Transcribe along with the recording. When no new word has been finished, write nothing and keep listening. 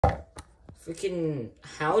Freaking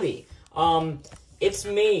howdy. It's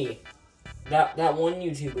me. That one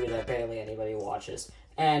YouTuber that barely anybody watches.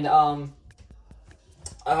 And, oh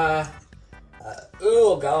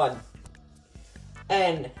god.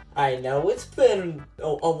 And I know it's been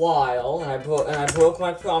a while, and I broke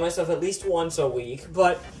my promise of at least once a week,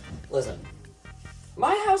 but listen.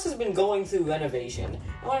 My house has been going through renovation.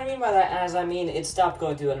 And what I mean by that is, it stopped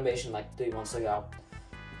going through renovation like 3 months ago.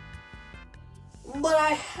 But I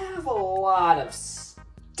have a lot of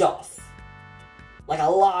stuff. Like, a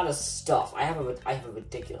lot of stuff. I have a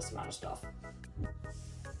ridiculous amount of stuff.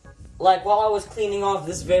 Like, while I was cleaning off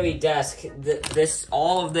this very desk,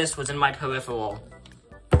 all of this was in my peripheral.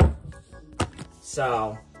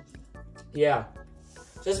 So, yeah.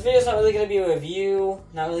 So this video's not really going to be a review,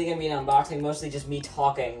 not really going to be an unboxing, mostly just me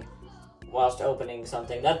talking whilst opening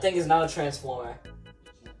something. That thing is not a Transformer,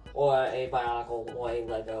 or a Bionicle, or a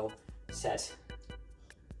Lego set.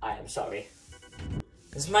 I am sorry.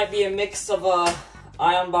 This might be a mix of, I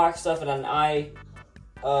unbox stuff and an I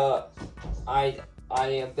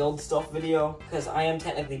build stuff video, because I am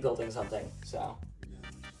technically building something, so,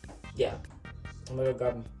 yeah. I'm gonna go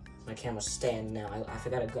grab my camera stand now. I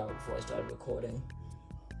forgot to grab it before I started recording.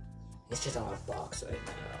 It's just on a box right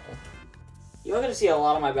now. You are gonna see a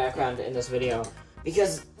lot of my background in this video,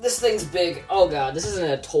 because this thing's big. Oh god, this isn't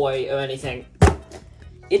a toy or anything.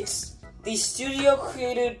 It's the Studio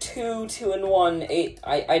Creator 2 2-in-1 8.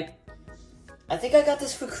 I think I got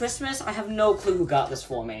this for Christmas. I have no clue who got this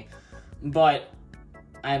for me, but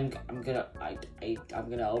I'm gonna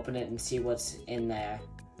open it and see what's in there.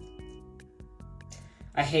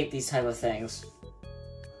 I hate these type of things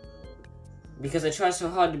because I try so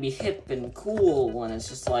hard to be hip and cool when it's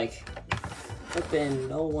just like, flippin'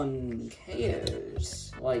 no one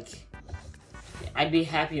cares. Like, I'd be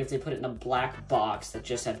happy if they put it in a black box that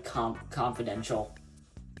just said confidential.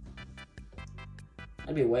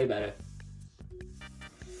 That'd be way better.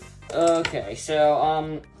 Okay,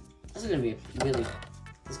 so, this is gonna be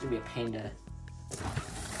a pain to,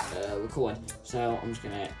 record. So, I'm just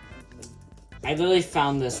gonna, I literally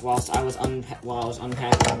found this while I was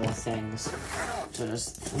unpacking more things. So there's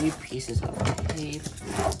 3 pieces of tape.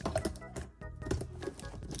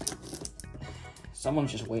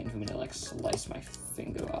 Someone's just waiting for me to, like, slice my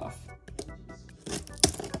finger off.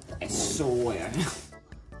 I swear.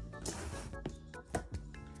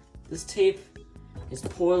 This tape is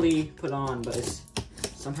poorly put on, but it's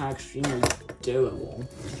somehow extremely durable.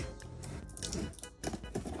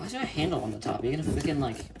 Why is there a handle on the top? Are you gonna freaking,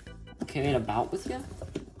 like, carry it about with you?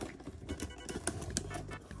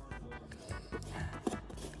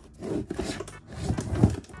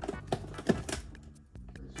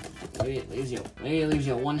 Maybe it leaves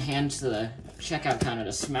you one hand to the checkout counter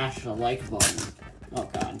to smash the like button. Oh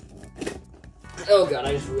god. Oh god,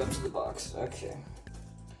 I just ripped the box. Okay.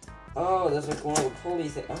 Oh, there's like one of the pulley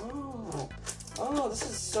thing. Oh, this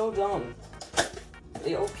is so dumb.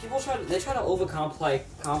 People try to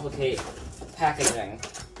overcomplicate packaging.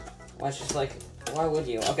 Well, it's just like, why would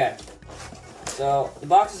you? Okay. So the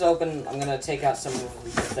box is open. I'm gonna take out some of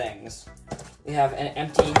the things. We have an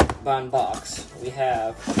empty brown box. We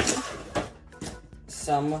have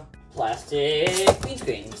some plastic green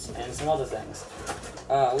screens and some other things.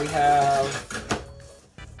 We have,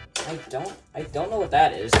 I don't know what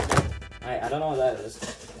that is. I don't know what that is.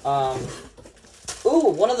 Ooh,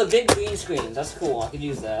 one of the big green screens. That's cool. I could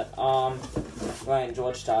use that. Ryan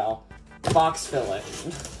George style. Box filler.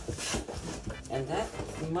 And that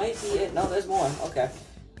might be it. No, there's more. Okay.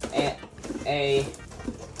 And a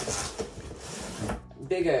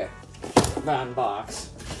bigger brown box.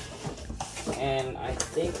 And I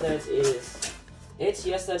think that is it.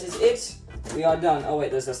 Yes, that is it. We are done. Oh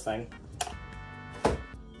wait, there's this thing.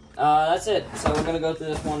 That's it. So we're gonna go through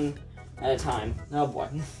this one at a time. Oh boy.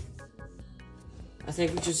 I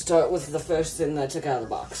think we should start with the first thing that I took out of the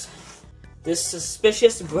box. This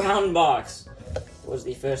suspicious brown box was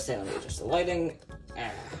the first thing. Let me adjust the lighting.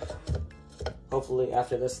 Hopefully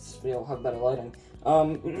after this video I'll have better lighting.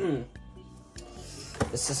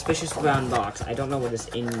 The suspicious brown box. I don't know what is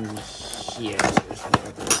in here.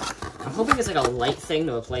 I'm hoping it's like a light thing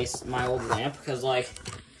to replace my old lamp, because like,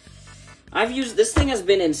 this thing has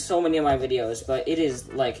been in so many of my videos, but it is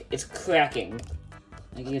like, it's cracking.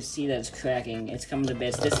 Like you can see that it's cracking. It's coming to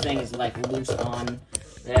bits. This thing is like loose on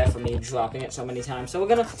there for me dropping it so many times. So we're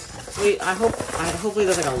gonna, hopefully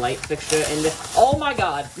there's like a light fixture in this. Oh my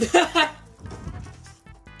god!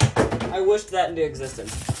 I wished that into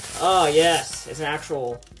existence. Oh yes, it's an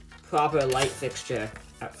actual proper light fixture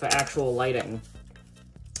for actual lighting.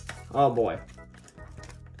 Oh boy.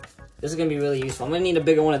 This is gonna be really useful. I'm gonna need a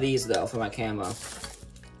bigger one of these though for my camera.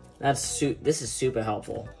 This is super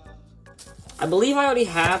helpful. I believe I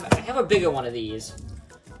have a bigger one of these,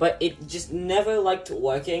 but it just never liked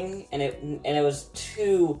working, and it was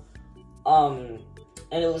too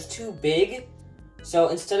big. So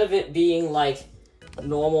instead of it being like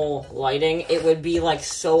normal lighting, it would be like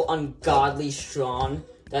so ungodly strong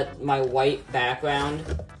that my white background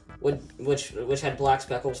which had black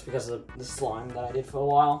speckles because of the slime that I did for a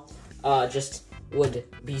while, just would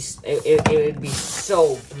be it would be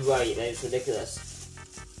so bright that it's ridiculous.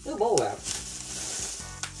 Ooh, bubble wrap.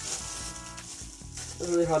 It's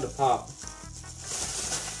really hard to pop.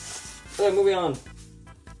 Okay, moving on.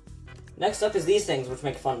 Next up is these things, which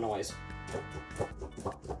make fun noise.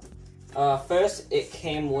 First, it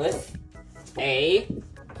came with a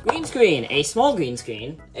green screen, a small green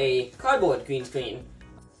screen, a cardboard green screen.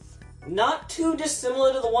 Not too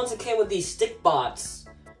dissimilar to the ones that came with these stick bots.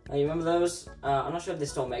 You remember those? I'm not sure if they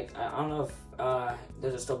still make. I don't know if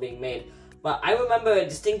those are still being made. But I remember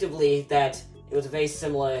distinctively that it was a very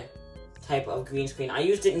similar type of green screen. I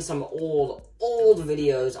used it in some old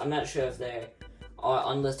videos. I'm not sure if they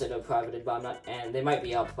are unlisted or privated, but I'm not, and they might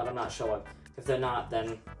be up, but I'm not sure. If they're not,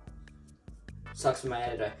 then sucks for my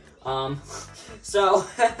editor. So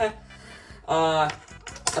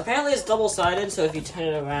apparently it's double-sided, so if you turn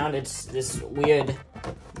it around, it's this weird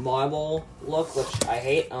marble look, which I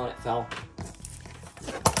hate. Oh, and it fell.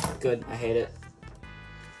 Good, I hate it.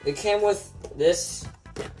 It came with this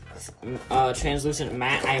translucent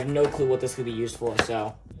mat. I have no clue what this could be used for,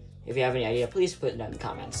 so if you have any idea, please put it down in the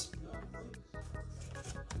comments.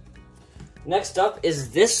 Next up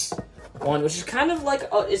is this one, which is kind of like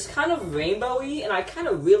it's kind of rainbowy, and I kind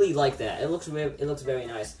of really like that. It looks very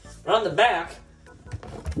nice. But on the back,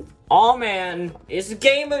 oh man, it's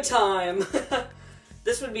gamer time.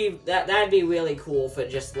 This would be that'd be really cool for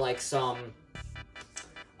just like some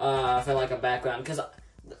for like a background, because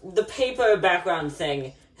the paper background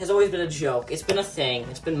thing has always been a joke. It's been a thing.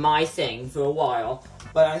 It's been my thing for a while,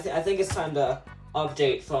 but I think it's time to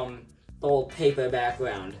update from the old paper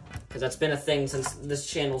background, because that's been a thing since this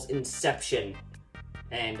channel's inception,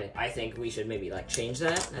 and I think we should maybe like change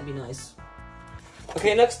that. That'd be nice.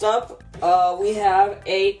 Okay, next up, we have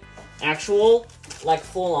a actual like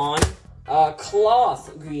full-on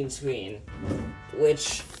cloth green screen,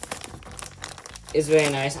 which is very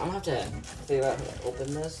nice. I'm gonna have to figure out how to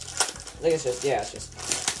open this. I think it's just, yeah, it's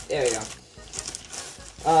just, there we go.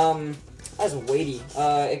 That's weighty.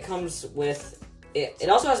 It comes with, it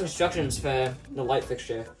also has instructions for the light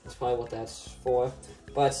fixture. That's probably what that's for.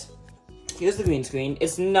 But here's the green screen.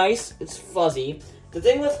 It's nice, it's fuzzy. The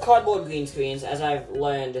thing with cardboard green screens, as I've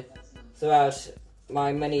learned throughout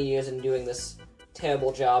my many years in doing this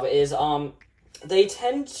terrible job, is they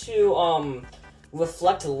tend to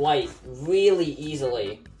reflect light really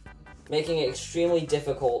easily, making it extremely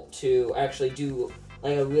difficult to actually do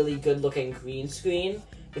like a really good looking green screen,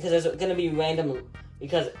 because there's gonna be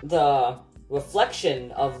because the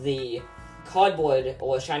reflection of the cardboard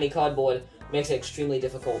or shiny cardboard makes it extremely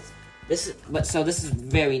difficult. This is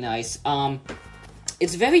very nice.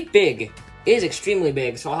 It's very big. It is extremely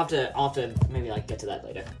big, so I'll have to maybe like get to that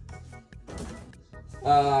later.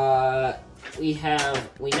 We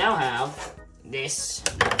now have this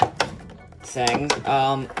thing.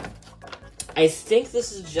 I think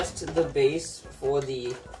this is just the base for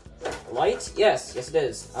the light. Yes, it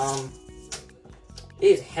is. It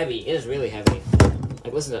is heavy. It is really heavy.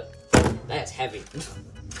 Like, listen to that's heavy.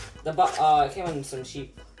 It came in some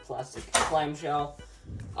cheap plastic clamshell.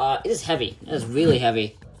 It is heavy. It is really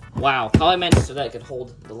heavy. Wow. Probably meant so that it could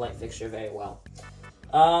hold the light fixture very well.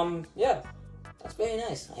 Yeah. That's very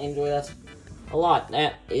nice. I enjoy that a lot.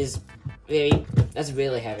 That's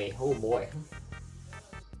really heavy. Oh boy.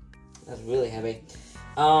 That's really heavy.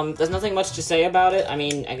 There's nothing much to say about it. I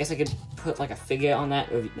mean, I guess I could put like a figure on that.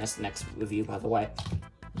 That's the next review, by the way.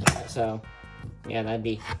 So, yeah, that'd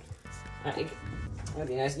be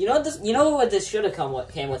nice. You know what this should have came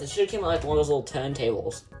with? It should have came with like one of those little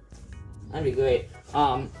turntables. That'd be great.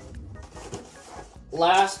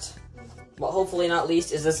 Last, but hopefully not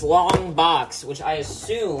least, is this long box, which I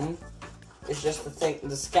assume is just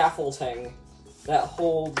the scaffolding that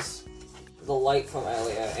holds the light from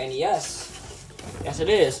earlier. And yes it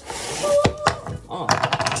is. Oh,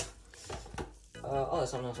 there's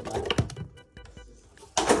something else in there.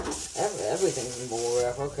 Everything's in bubble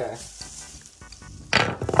wrap. Okay.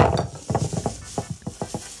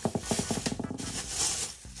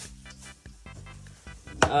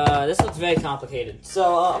 This looks very complicated.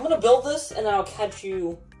 So, I'm gonna build this, and then I'll catch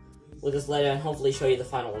you with this later, and hopefully show you the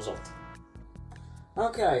final result.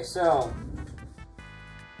 Okay, so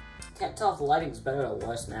can't tell if the lighting's better or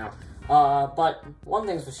worse now. But one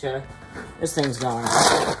thing's for sure, this thing's gone.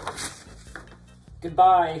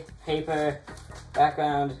 Goodbye, paper,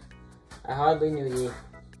 background. I hardly knew ye.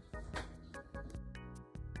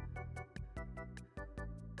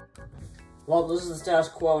 Well, this is the status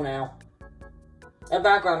quo now. That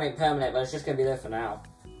background ain't permanent, but it's just gonna be there for now.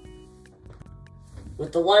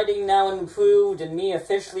 With the lighting now improved and me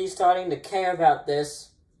officially starting to care about this,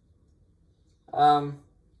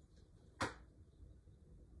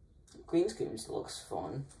 green screen looks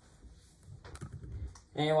fun.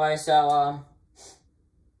 Anyway, so,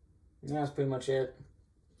 that's pretty much it.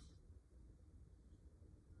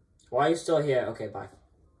 Why are you still here? Okay, bye.